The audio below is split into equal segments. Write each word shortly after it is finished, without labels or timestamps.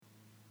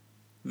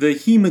The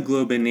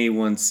hemoglobin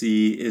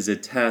A1C is a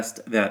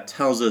test that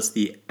tells us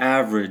the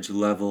average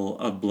level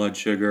of blood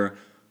sugar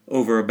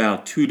over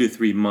about 2 to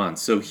 3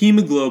 months. So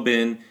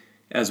hemoglobin,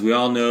 as we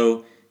all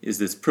know, is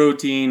this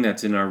protein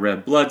that's in our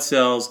red blood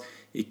cells.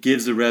 It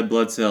gives the red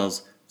blood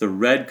cells the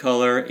red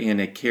color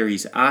and it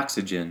carries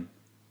oxygen.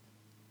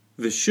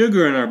 The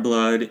sugar in our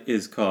blood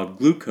is called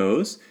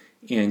glucose,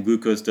 and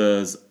glucose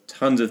does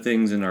tons of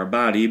things in our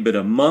body, but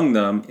among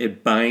them,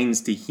 it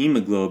binds to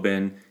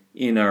hemoglobin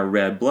in our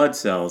red blood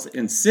cells.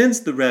 And since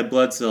the red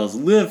blood cells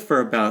live for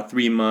about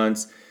 3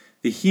 months,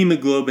 the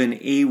hemoglobin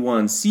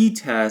A1C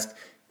test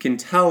can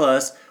tell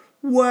us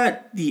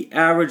what the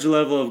average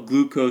level of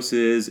glucose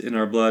is in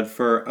our blood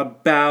for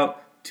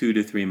about 2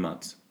 to 3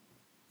 months.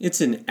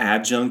 It's an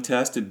adjunct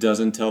test. It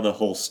doesn't tell the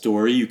whole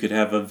story. You could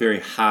have a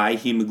very high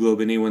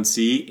hemoglobin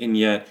A1C and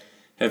yet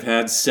have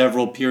had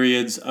several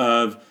periods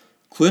of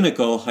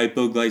clinical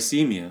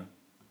hypoglycemia.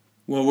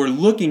 What we're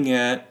looking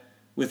at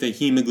with a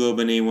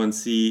hemoglobin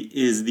A1C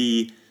is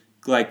the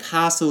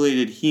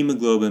glycosylated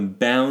hemoglobin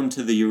bound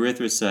to the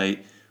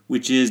erythrocyte,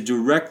 which is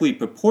directly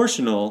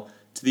proportional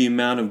to the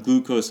amount of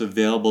glucose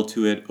available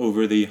to it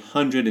over the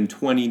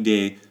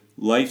 120-day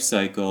life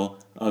cycle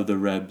of the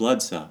red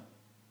blood cell.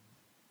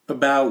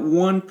 About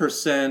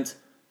 1%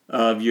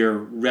 of your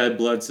red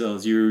blood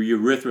cells, your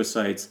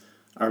erythrocytes,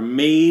 are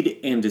made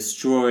and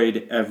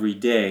destroyed every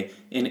day.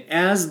 And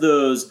as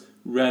those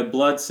red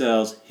blood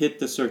cells hit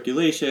the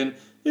circulation,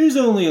 there's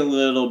only a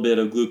little bit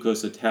of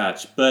glucose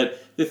attached.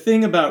 But the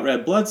thing about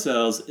red blood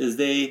cells is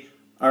they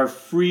are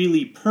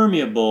freely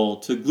permeable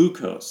to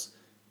glucose.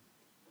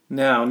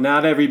 Now,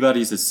 not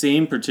everybody's the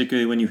same,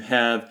 particularly when you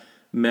have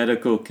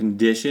medical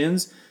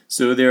conditions.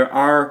 So there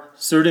are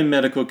certain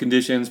medical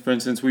conditions, for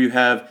instance, where you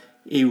have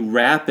a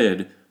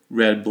rapid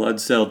red blood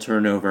cell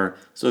turnover.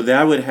 So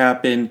that would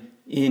happen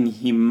in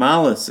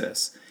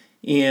hemolysis.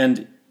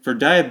 And for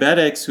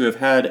diabetics who have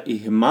had a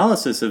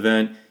hemolysis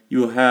event, you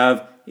will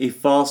have a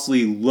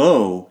falsely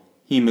low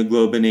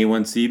hemoglobin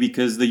A1C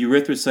because the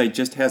erythrocyte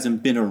just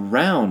hasn't been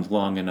around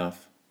long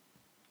enough.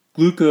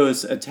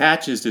 Glucose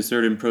attaches to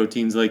certain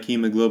proteins like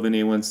hemoglobin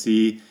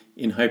A1C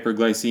in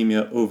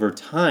hyperglycemia over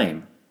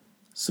time.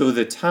 So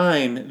the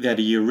time that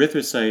a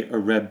erythrocyte or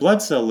red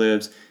blood cell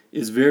lives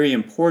is very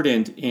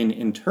important in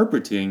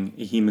interpreting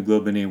a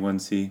hemoglobin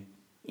A1C.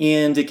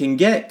 And it can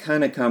get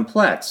kind of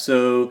complex.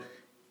 So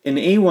an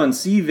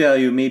A1C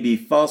value may be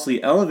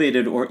falsely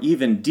elevated or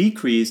even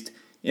decreased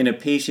in a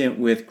patient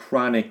with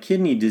chronic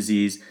kidney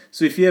disease.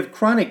 So if you have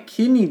chronic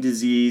kidney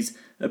disease,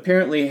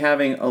 apparently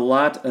having a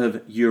lot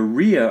of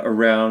urea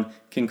around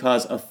can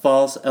cause a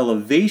false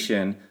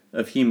elevation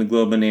of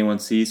hemoglobin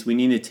A1C. So we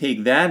need to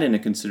take that into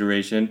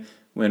consideration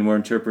when we're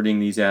interpreting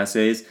these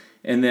assays.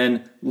 And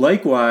then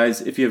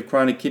likewise, if you have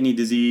chronic kidney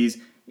disease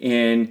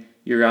and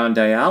you're on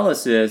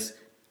dialysis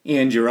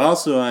and you're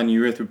also on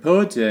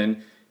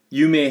erythropoietin,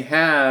 you may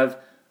have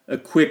a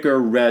quicker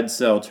red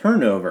cell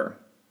turnover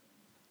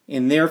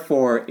and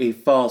therefore a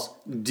false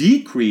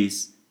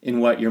decrease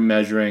in what you're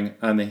measuring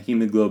on the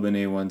hemoglobin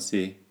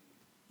A1C.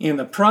 And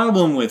the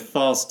problem with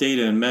false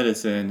data in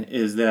medicine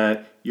is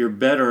that you're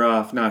better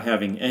off not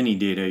having any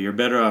data. You're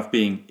better off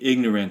being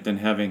ignorant than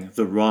having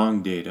the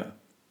wrong data.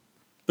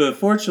 But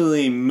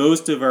fortunately,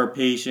 most of our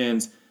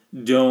patients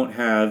don't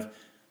have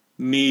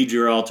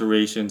major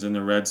alterations in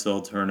the red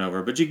cell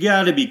turnover. But you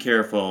got to be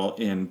careful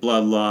in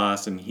blood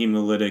loss and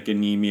hemolytic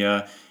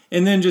anemia,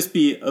 and then just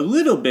be a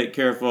little bit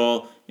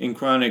careful in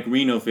chronic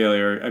renal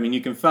failure. I mean, you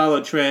can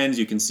follow trends,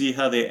 you can see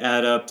how they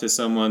add up to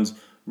someone's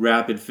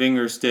rapid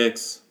finger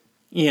sticks,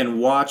 and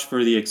watch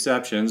for the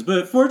exceptions.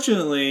 But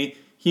fortunately,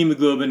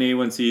 hemoglobin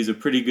A1C is a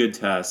pretty good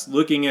test.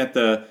 Looking at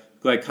the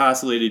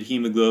glycosylated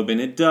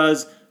hemoglobin, it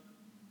does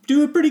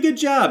do a pretty good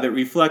job at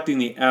reflecting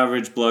the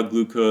average blood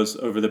glucose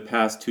over the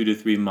past 2 to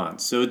 3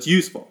 months, so it's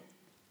useful.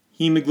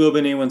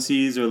 Hemoglobin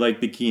A1Cs are like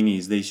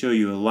bikinis. They show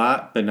you a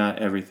lot, but not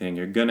everything.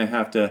 You're going to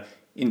have to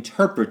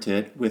interpret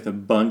it with a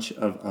bunch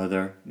of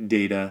other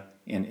data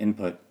and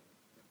input.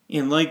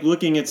 And like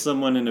looking at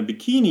someone in a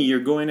bikini, you're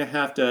going to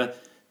have to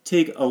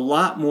take a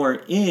lot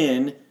more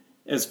in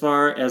as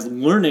far as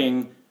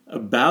learning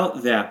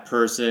about that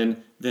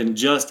person than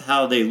just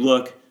how they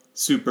look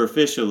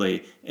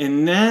superficially.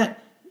 And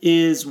that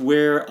is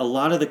where a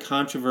lot of the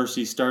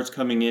controversy starts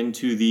coming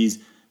into these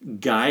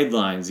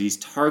guidelines, these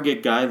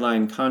target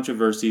guideline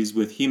controversies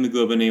with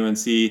hemoglobin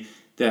A1C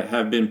that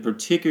have been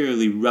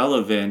particularly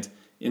relevant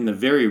in the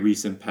very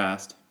recent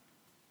past.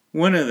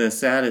 One of the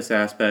saddest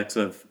aspects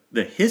of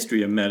the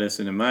history of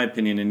medicine, in my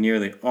opinion, in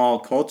nearly all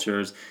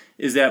cultures,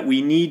 is that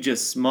we need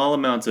just small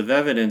amounts of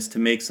evidence to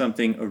make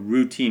something a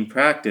routine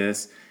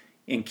practice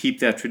and keep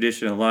that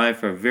tradition alive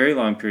for a very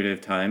long period of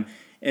time,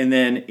 and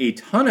then a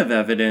ton of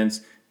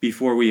evidence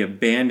before we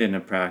abandon a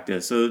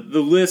practice. So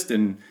the list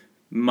in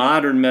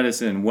modern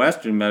medicine,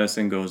 Western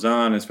medicine, goes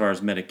on as far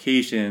as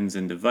medications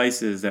and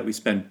devices that we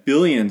spend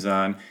billions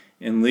on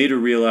and later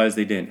realize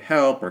they didn't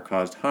help or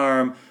caused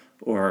harm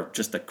or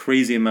just a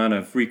crazy amount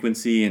of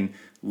frequency and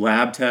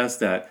lab tests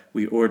that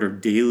we order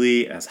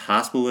daily as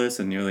hospitalists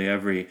in nearly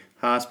every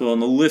hospital,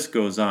 and the list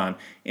goes on.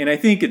 And I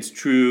think it's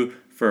true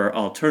for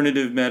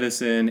alternative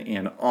medicine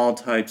and all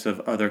types of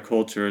other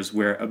cultures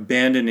where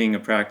abandoning a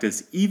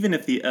practice, even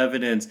if the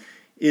evidence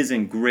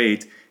isn't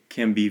great,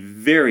 can be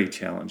very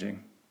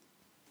challenging.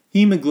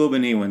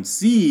 Hemoglobin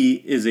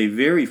A1C is a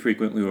very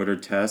frequently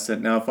ordered test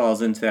that now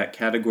falls into that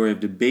category of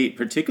debate,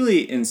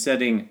 particularly in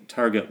setting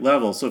target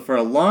levels. So for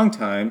a long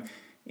time,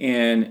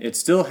 and it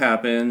still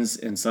happens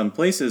in some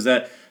places,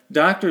 that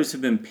doctors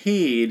have been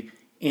paid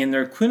and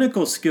their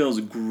clinical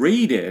skills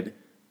graded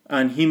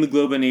on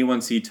hemoglobin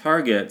A1C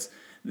targets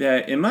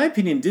that, in my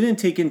opinion, didn't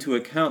take into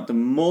account the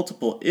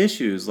multiple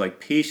issues like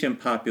patient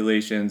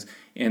populations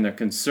and their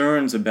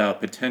concerns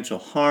about potential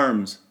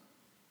harms.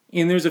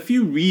 And there's a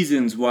few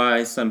reasons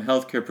why some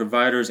healthcare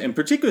providers, and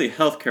particularly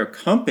healthcare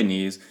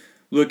companies,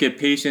 look at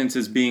patients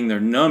as being their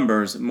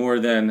numbers more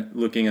than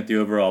looking at the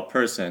overall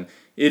person.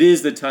 It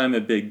is the time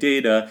of big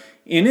data.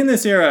 And in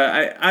this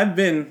era, I've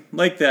been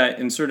like that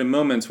in certain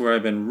moments where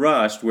I've been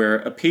rushed, where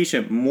a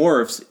patient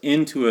morphs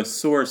into a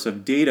source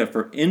of data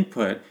for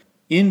input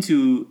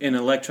into an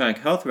electronic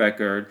health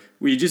record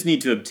where you just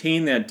need to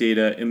obtain that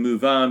data and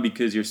move on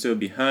because you're so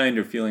behind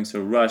or feeling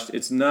so rushed.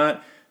 It's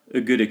not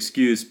a good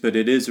excuse, but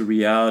it is a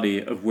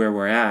reality of where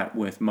we're at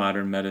with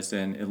modern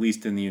medicine, at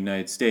least in the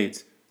United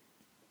States.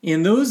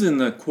 And those in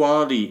the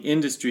quality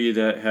industry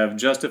that have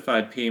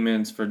justified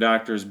payments for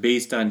doctors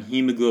based on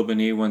hemoglobin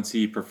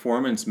A1C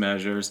performance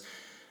measures,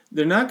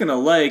 they're not going to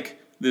like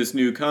this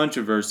new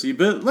controversy.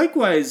 But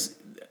likewise,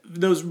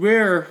 those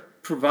rare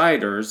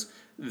providers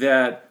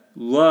that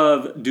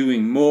love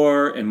doing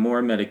more and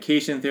more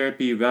medication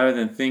therapy rather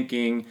than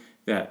thinking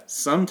that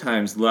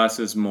sometimes less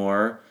is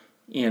more,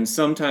 and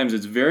sometimes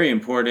it's very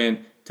important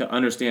to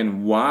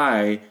understand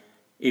why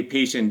a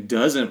patient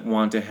doesn't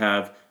want to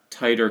have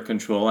tighter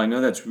control. I know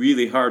that's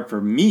really hard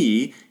for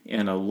me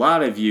and a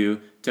lot of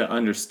you to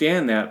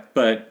understand that,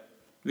 but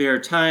there are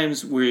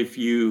times where if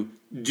you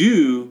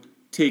do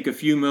take a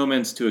few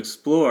moments to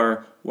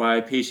explore why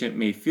a patient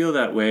may feel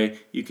that way,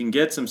 you can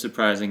get some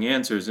surprising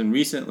answers. And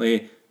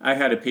recently, I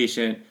had a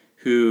patient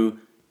who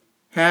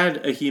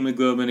had a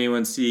hemoglobin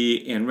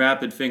A1C and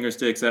rapid finger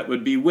sticks that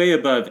would be way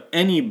above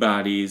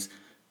anybody's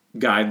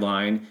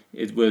guideline.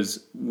 It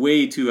was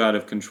way too out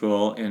of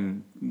control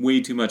and way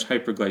too much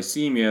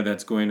hyperglycemia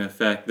that's going to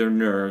affect their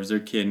nerves, their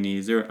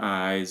kidneys, their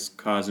eyes,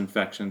 cause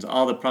infections,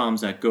 all the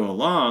problems that go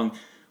along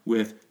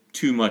with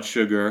too much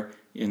sugar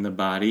in the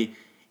body.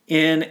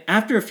 And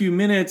after a few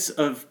minutes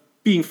of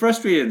being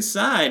frustrated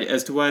inside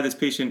as to why this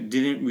patient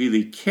didn't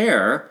really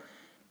care,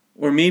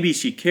 or maybe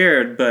she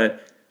cared,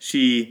 but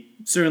she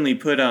certainly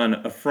put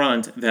on a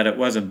front that it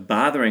wasn't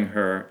bothering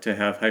her to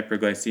have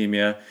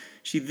hyperglycemia,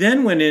 she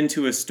then went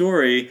into a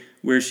story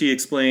where she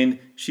explained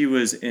she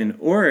was in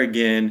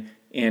Oregon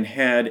and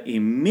had a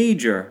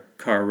major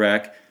car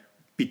wreck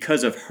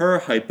because of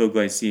her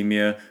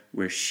hypoglycemia,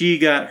 where she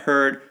got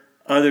hurt,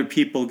 other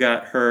people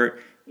got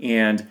hurt,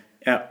 and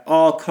at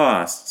all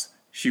costs,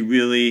 she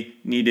really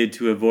needed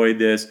to avoid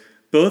this,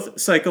 both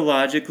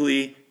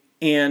psychologically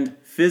and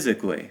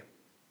physically.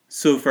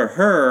 So for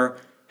her,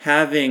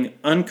 having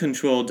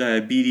uncontrolled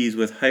diabetes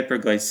with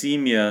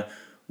hyperglycemia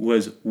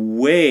was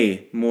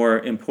way more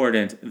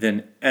important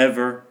than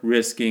ever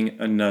risking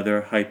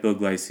another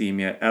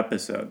hypoglycemia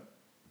episode.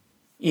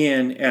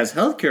 And as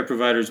healthcare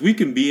providers, we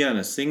can be on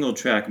a single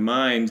track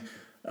mind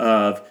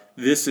of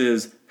this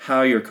is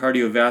how your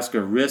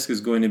cardiovascular risk is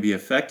going to be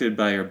affected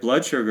by your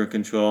blood sugar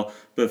control.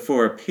 But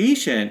for a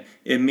patient,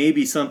 it may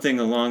be something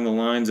along the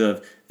lines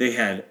of they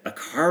had a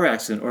car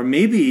accident, or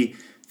maybe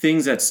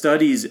things that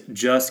studies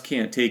just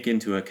can't take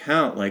into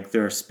account, like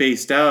they're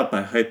spaced out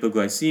by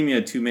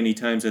hypoglycemia too many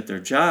times at their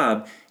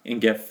job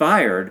and get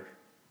fired.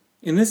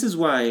 And this is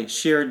why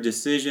shared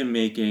decision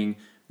making,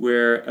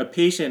 where a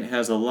patient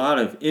has a lot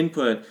of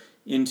input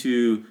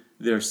into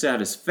their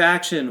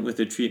satisfaction with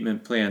a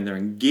treatment plan, their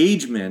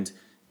engagement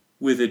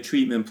with a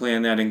treatment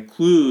plan that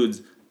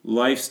includes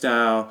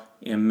lifestyle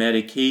and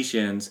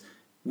medications,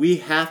 we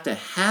have to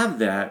have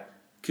that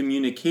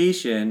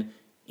communication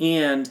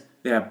and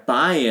that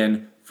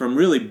buy-in from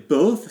really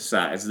both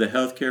sides, the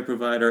healthcare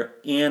provider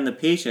and the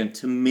patient,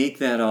 to make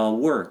that all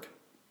work.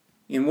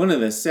 And one of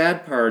the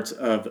sad parts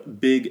of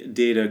big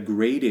data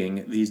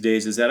grading these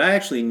days is that I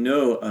actually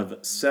know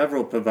of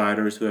several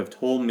providers who have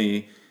told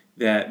me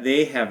that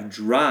they have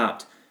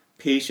dropped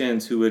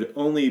patients who would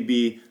only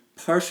be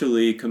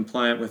partially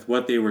compliant with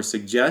what they were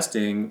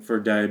suggesting for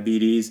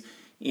diabetes,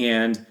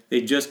 and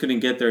they just couldn't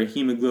get their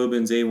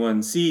hemoglobins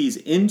A1Cs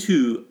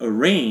into a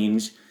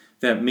range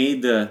that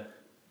made the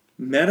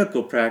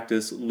medical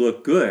practice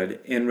look good.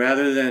 And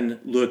rather than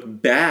look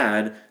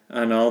bad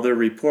on all their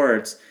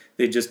reports,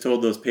 they just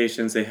told those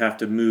patients they have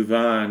to move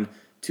on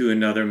to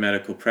another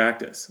medical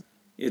practice.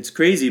 It's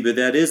crazy, but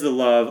that is the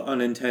law of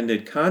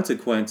unintended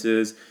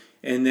consequences.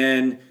 And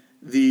then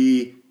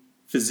the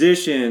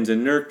physicians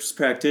and nurse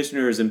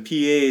practitioners and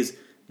PAs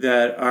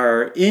that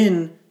are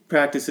in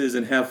practices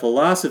and have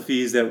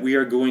philosophies that we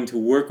are going to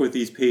work with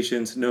these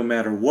patients no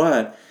matter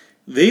what,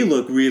 they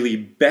look really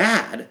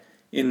bad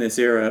in this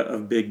era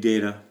of big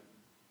data.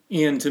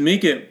 And to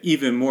make it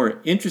even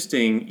more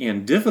interesting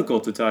and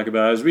difficult to talk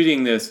about, I was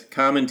reading this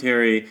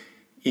commentary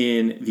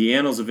in the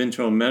Annals of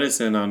Internal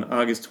Medicine on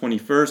August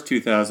 21st,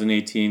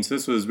 2018. So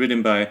this was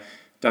written by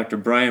Dr.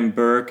 Brian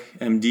Burke,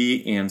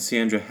 MD, and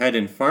Sandra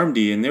Hedden,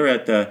 PharmD, and they're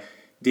at the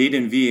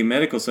Dayton VA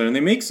Medical Center, and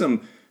they make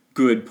some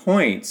good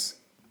points.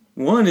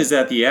 One is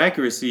that the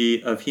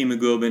accuracy of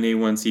hemoglobin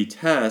A1C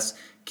tests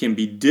can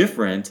be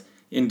different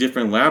in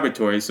different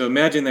laboratories. So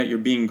imagine that you're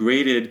being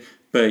graded,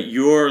 but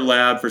your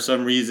lab, for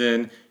some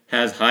reason,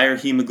 has higher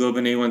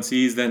hemoglobin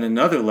A1Cs than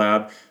another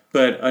lab.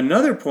 But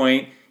another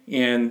point,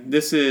 and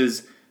this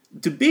is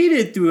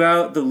debated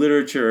throughout the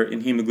literature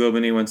in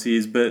hemoglobin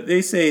A1Cs, but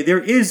they say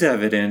there is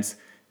evidence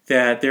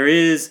that there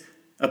is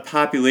a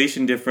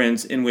population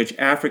difference in which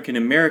African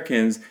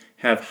Americans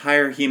have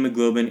higher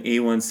hemoglobin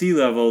A1C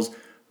levels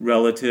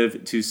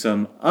relative to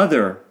some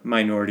other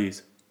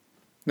minorities.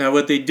 Now,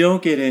 what they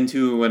don't get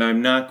into, what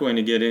I'm not going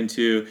to get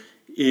into,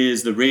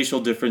 is the racial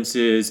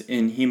differences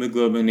in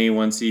hemoglobin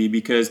A1C,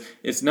 because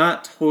it's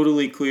not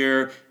totally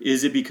clear,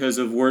 is it because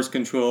of worse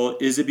control,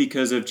 is it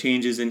because of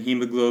changes in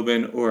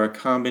hemoglobin, or a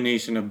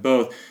combination of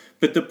both.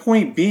 But the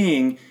point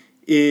being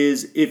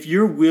is, if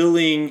you're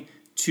willing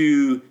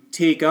to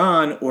take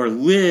on or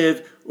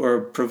live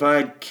or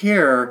provide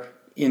care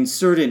in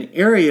certain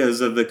areas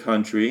of the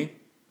country,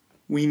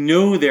 we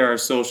know there are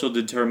social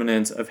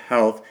determinants of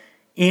health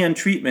and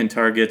treatment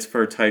targets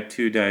for type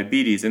 2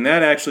 diabetes. And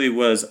that actually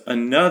was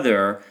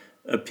another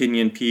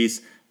opinion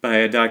piece by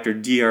a Dr.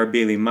 D.R.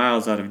 Bailey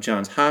Miles out of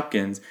Johns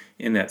Hopkins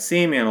in that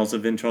same Annals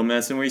of Internal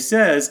Medicine, where he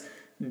says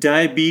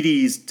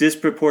diabetes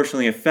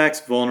disproportionately affects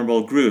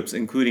vulnerable groups,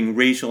 including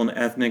racial and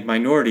ethnic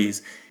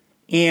minorities,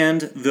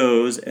 and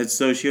those at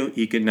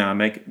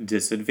socioeconomic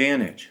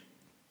disadvantage.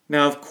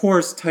 Now, of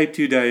course, type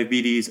 2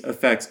 diabetes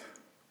affects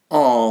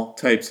all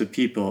types of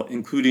people,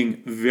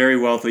 including very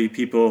wealthy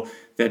people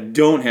that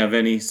don't have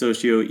any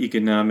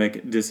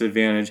socioeconomic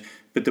disadvantage.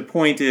 But the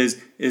point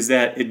is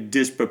that it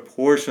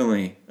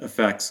disproportionately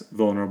affects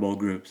vulnerable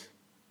groups.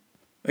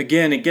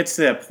 Again, it gets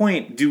to that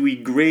point, do we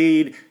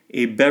grade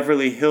a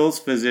Beverly Hills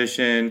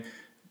physician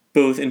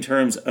both in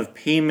terms of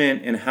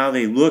payment and how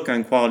they look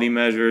on quality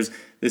measures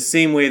the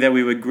same way that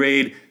we would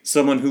grade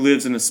someone who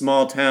lives in a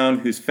small town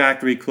whose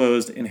factory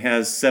closed and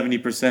has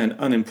 70%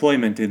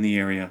 unemployment in the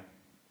area?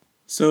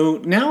 So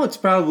now it's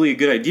probably a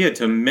good idea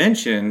to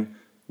mention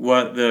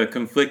what the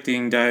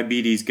conflicting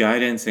diabetes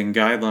guidance and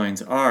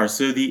guidelines are.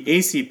 So the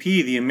ACP,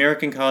 the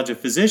American College of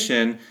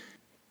Physicians,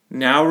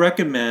 now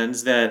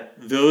recommends that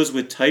those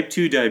with type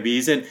 2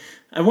 diabetes, and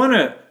I want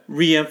to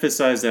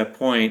re-emphasize that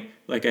point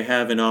like I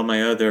have in all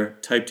my other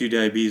type 2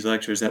 diabetes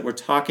lectures, that we're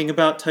talking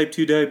about type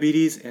 2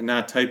 diabetes and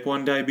not type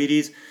 1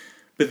 diabetes.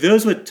 But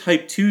those with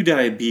type 2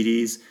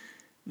 diabetes,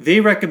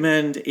 they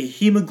recommend a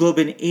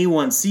hemoglobin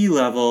A1C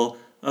level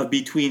of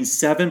between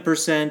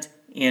 7%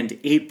 and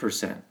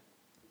 8%.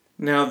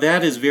 Now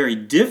that is very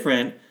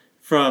different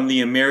from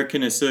the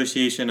American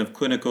Association of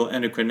Clinical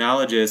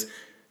Endocrinologists,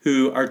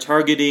 who are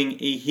targeting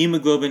a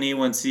hemoglobin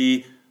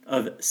A1C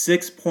of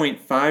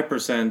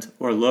 6.5%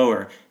 or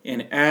lower.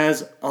 And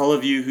as all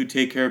of you who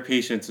take care of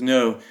patients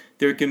know,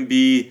 there can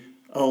be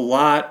a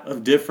lot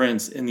of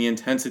difference in the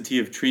intensity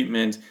of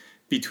treatment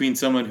between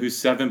someone who's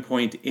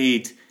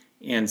 7.8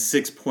 and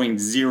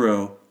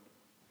 6.0.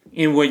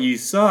 And what you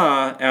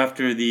saw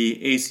after the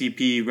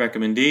ACP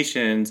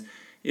recommendations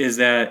is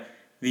that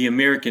the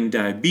American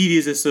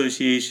Diabetes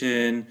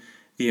Association,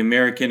 the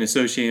American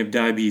Association of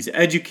Diabetes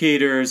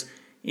Educators,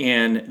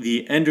 and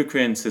the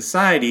Endocrine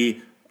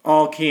Society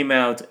all came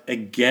out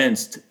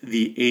against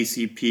the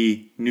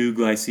ACP new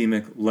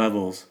glycemic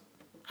levels.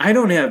 I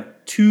don't have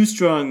too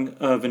strong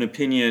of an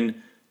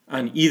opinion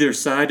on either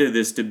side of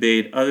this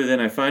debate, other than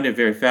I find it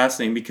very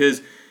fascinating,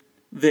 because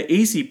the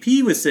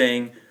ACP was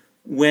saying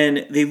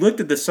when they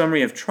looked at the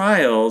summary of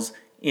trials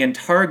and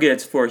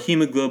targets for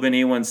hemoglobin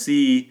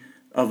A1C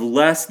of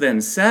less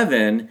than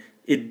 7,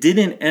 it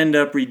didn't end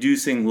up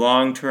reducing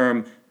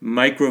long-term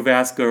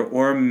microvascular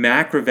or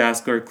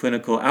macrovascular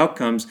clinical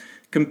outcomes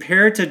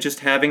compared to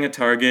just having a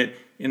target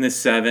in the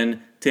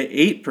 7 to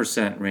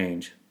 8%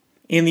 range.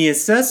 And the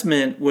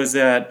assessment was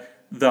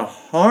that the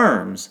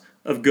harms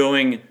of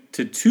going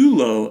to too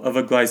low of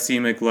a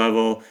glycemic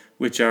level,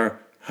 which are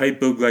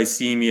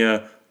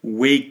hypoglycemia,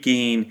 weight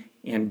gain,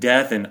 and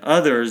death and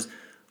others,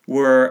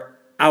 were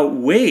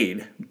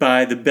outweighed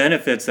by the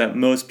benefits that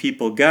most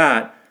people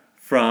got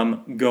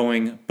from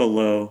going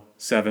below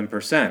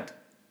 7%.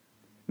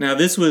 Now,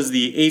 this was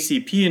the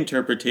ACP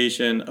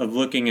interpretation of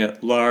looking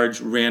at large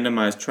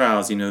randomized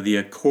trials, the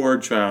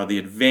ACCORD trial, the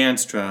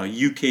ADVANCE trial,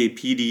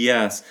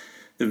 UK-PDS,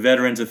 the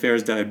Veterans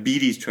Affairs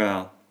Diabetes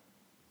trial.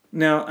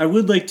 Now, I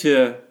would like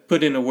to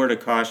put in a word of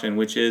caution,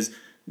 which is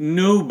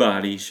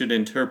nobody should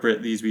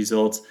interpret these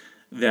results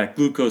that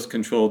glucose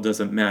control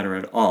doesn't matter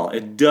at all.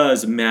 It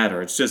does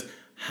matter. It's just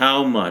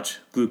how much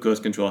glucose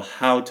control,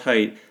 how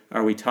tight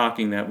are we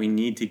talking that we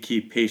need to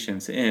keep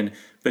patients in.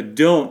 But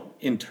don't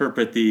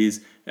interpret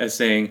these as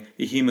saying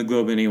a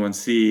hemoglobin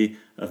A1C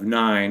of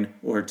 9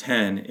 or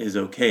 10 is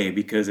okay,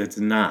 because it's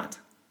not.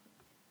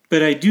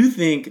 But I do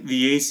think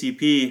the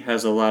ACP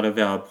has a lot of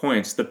valid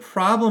points. The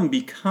problem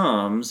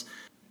becomes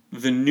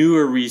the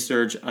newer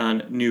research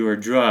on newer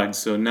drugs,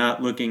 so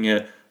not looking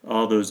at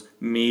all those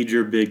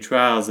major big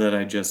trials that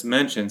I just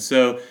mentioned.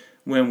 So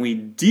when we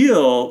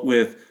deal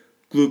with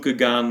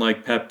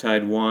glucagon-like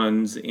peptide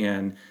 1s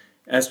and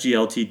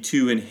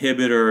SGLT2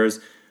 inhibitors,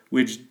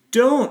 which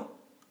don't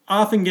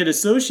often get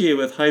associated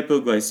with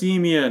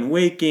hypoglycemia and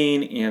weight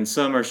gain, and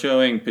some are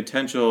showing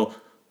potential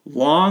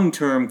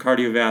long-term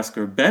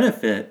cardiovascular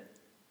benefit,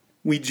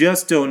 we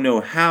just don't know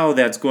how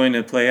that's going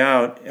to play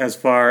out as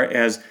far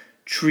as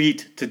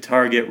treat to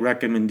target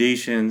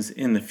recommendations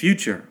in the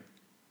future.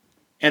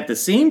 At the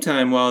same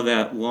time, while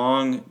that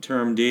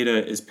long-term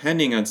data is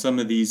pending on some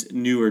of these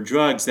newer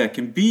drugs that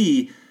can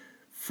be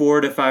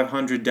 $400 to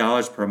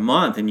 $500 per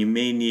month, and you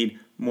may need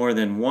more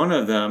than one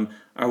of them,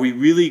 are we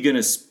really going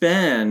to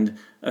spend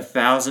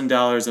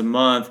 $1,000 a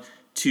month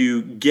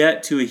to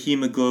get to a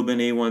hemoglobin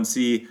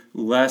A1C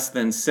less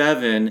than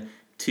 7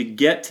 to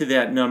get to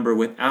that number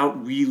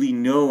without really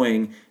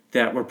knowing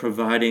that we're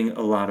providing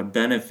a lot of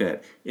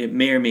benefit? It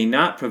may or may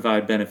not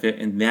provide benefit,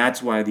 and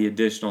that's why the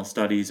additional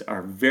studies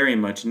are very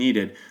much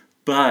needed.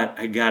 But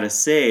I gotta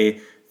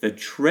say, the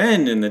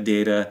trend in the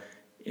data,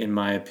 in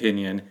my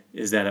opinion,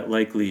 is that it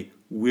likely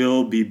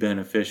will be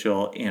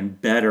beneficial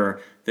and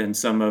better than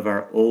some of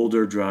our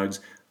older drugs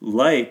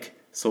like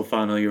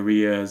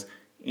sulfonylureas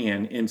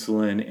and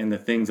insulin and the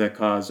things that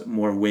cause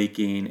more weight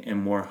gain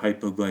and more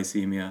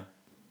hypoglycemia.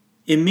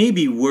 It may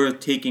be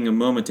worth taking a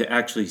moment to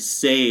actually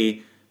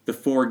say the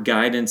 4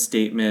 guidance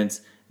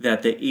statements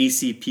that the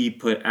ACP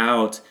put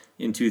out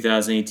in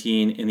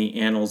 2018 in the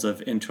Annals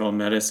of Internal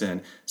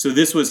Medicine. So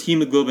this was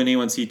hemoglobin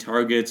A1C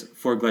targets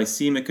for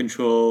glycemic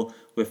control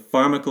with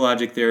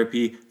pharmacologic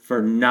therapy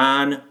for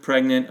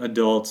non-pregnant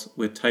adults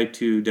with type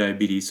 2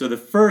 diabetes. So the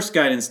first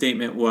guidance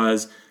statement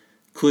was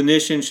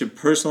clinicians should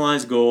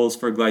personalize goals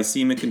for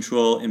glycemic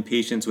control in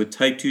patients with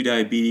type 2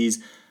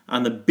 diabetes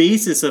on the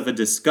basis of a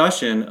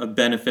discussion of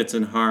benefits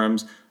and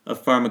harms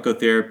of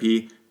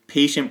pharmacotherapy,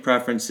 patient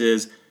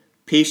preferences,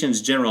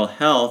 patient's general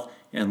health,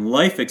 and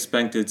life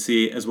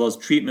expectancy, as well as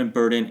treatment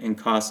burden and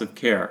cost of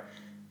care.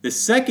 The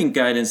second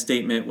guidance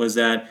statement was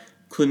that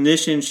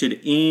clinicians should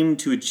aim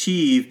to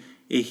achieve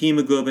a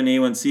hemoglobin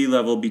A1C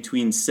level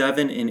between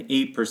 7 and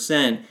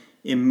 8%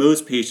 in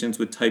most patients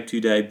with type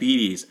 2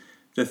 diabetes.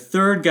 The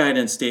third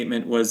guidance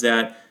statement was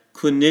that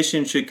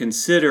clinicians should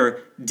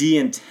consider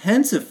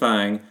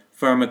de-intensifying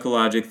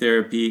pharmacologic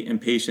therapy in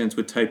patients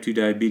with type 2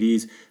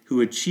 diabetes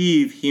who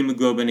achieve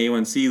hemoglobin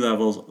A1C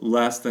levels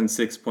less than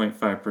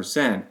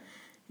 6.5%.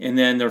 And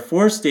then their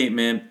fourth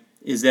statement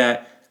is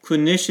that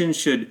clinicians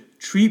should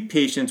treat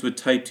patients with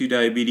type 2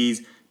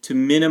 diabetes to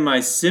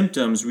minimize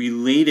symptoms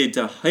related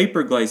to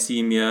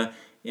hyperglycemia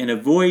and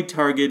avoid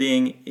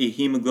targeting a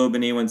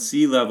hemoglobin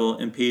A1C level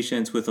in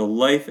patients with a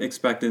life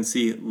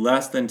expectancy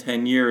less than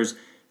 10 years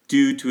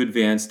due to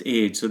advanced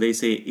age. So they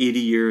say 80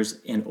 years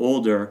and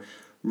older,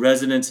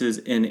 residences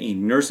in a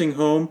nursing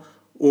home,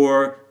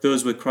 or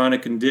those with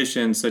chronic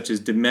conditions such as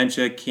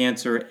dementia,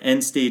 cancer,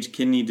 end-stage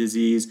kidney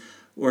disease,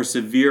 or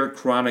severe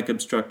chronic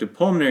obstructive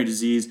pulmonary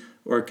disease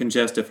or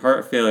congestive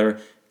heart failure,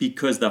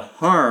 because the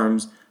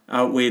harms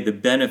outweigh the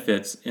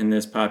benefits in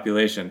this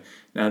population.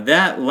 Now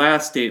that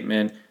last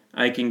statement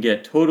I can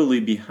get totally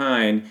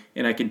behind,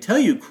 and I can tell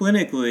you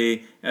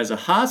clinically as a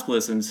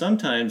hospitalist and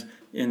sometimes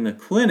in the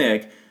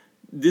clinic,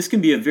 this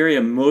can be a very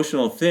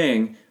emotional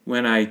thing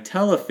when I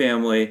tell a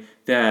family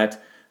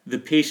that the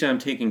patient I'm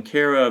taking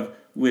care of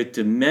with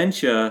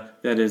dementia,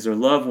 that is their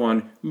loved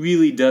one,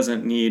 really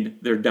doesn't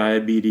need their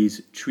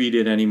diabetes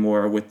treated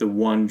anymore with the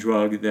one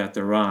drug that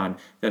they're on,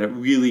 that it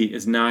really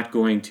is not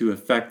going to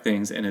affect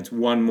things, and it's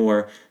one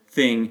more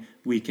thing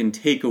we can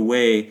take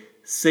away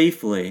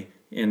safely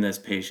in this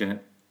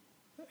patient.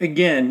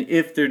 Again,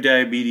 if their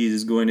diabetes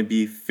is going to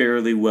be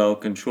fairly well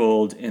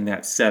controlled in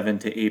that 7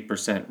 to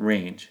 8%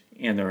 range,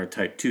 and they're a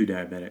type 2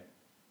 diabetic.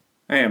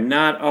 I am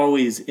not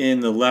always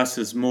in the less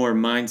is more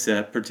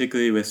mindset,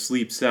 particularly with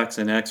sleep, sex,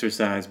 and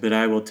exercise, but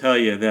I will tell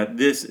you that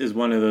this is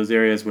one of those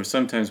areas where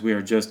sometimes we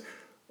are just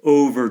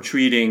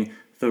over-treating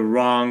the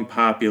wrong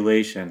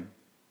population.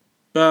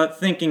 But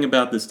thinking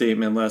about the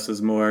statement less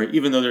is more,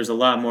 even though there's a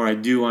lot more I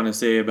do want to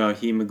say about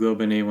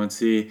hemoglobin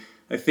A1C,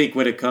 I think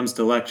when it comes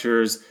to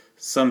lectures,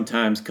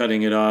 sometimes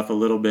cutting it off a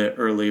little bit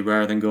early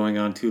rather than going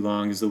on too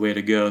long is the way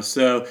to go.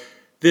 So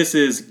this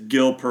is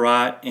Gil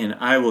Perrott, and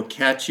I will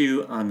catch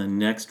you on the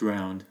next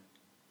round.